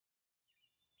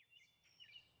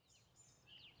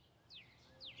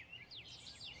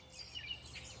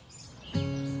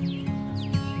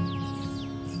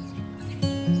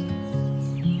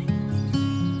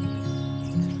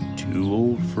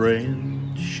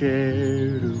friends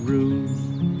shared a room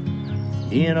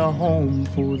in a home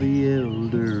for the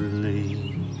elderly,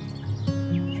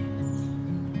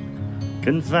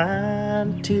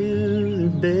 confined to their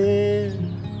bed,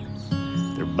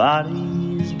 their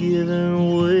bodies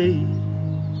given way.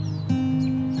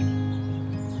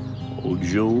 Old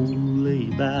Joe lay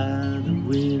by the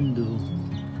window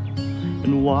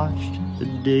and watched the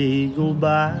day go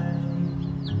by,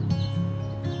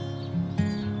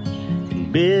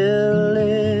 and Bill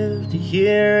lived to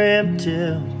hear him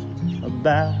tell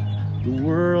about the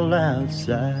world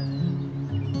outside.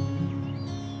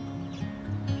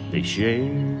 They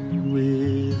shared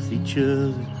with each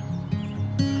other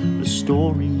the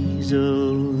stories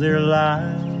of their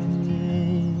lives,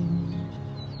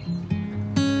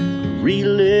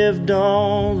 relived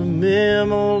all the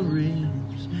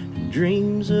memories and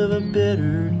dreams of a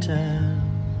better time.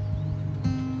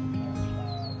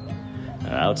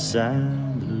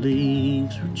 Outside the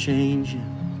leaves were changing,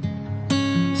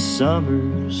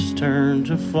 summers turned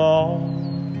to fall,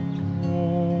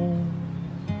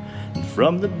 and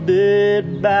from the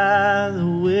bed by the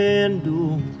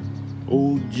window,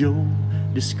 old Joe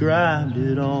described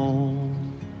it all.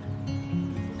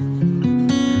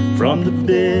 From the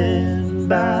bed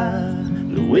by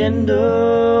the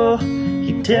window,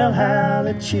 he'd tell how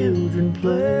the children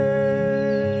played,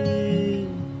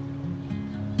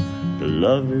 the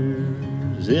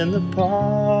lovers in the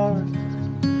park,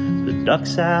 the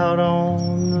ducks out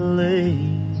on the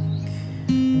lake.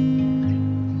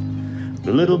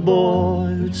 The little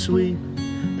boy would sweep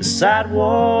the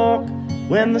sidewalk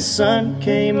when the sun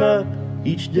came up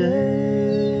each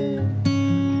day.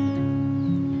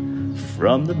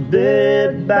 From the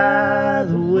bed by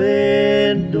the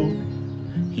window,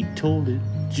 he told it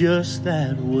just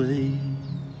that way.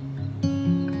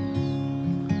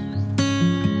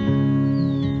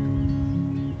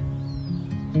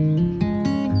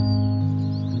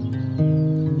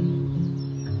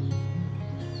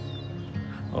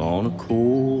 On a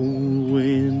cold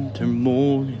winter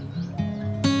morning,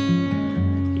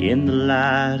 in the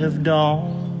light of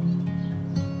dawn,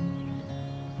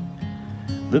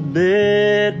 the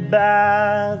bed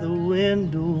by the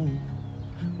window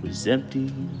was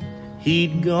empty,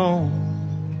 he'd gone.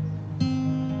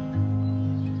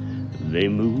 They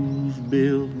moved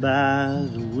Bill by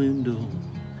the window,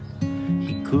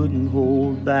 he couldn't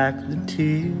hold back the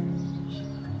tears.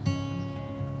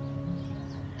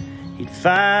 He'd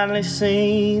finally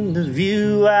seen the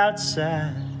view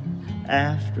outside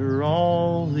after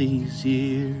all these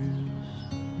years.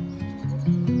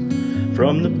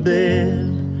 From the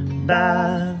bed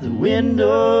by the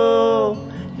window,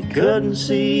 he couldn't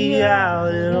see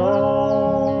out at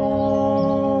all.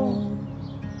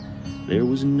 There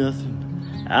was nothing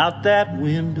out that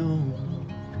window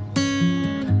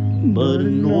but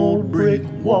an old brick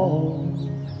wall.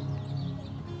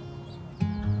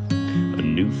 A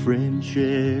new friend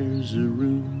shares a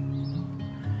room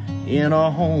in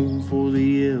a home for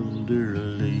the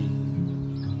elderly,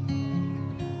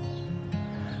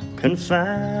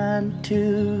 confined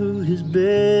to his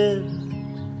bed,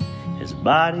 his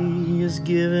body is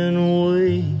given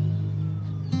way.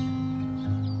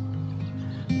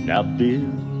 Now Bill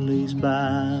lays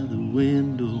by the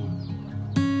window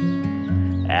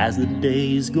as the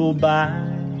days go by,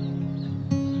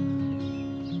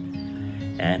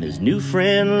 and his new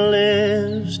friend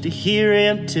lives to hear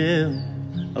him tell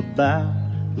about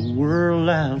the world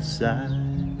outside.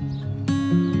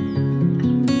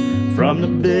 From the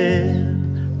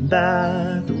bed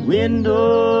by the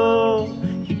window,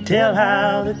 he'd tell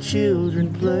how the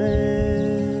children play,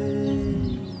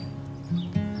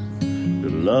 the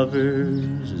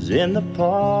lovers in the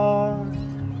park,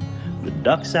 the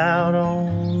ducks out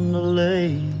on the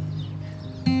lake.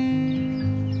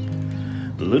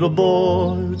 The little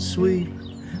boy would sweep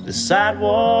the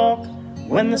sidewalk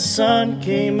when the sun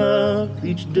came up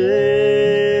each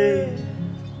day.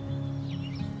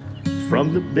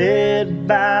 From the bed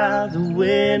by the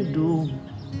window,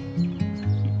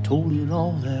 he told it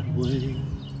all that way.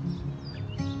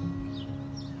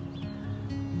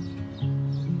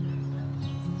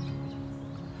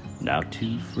 Now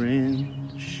two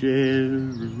friends share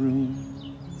a room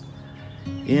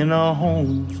in a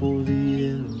home for the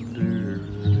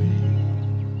elderly,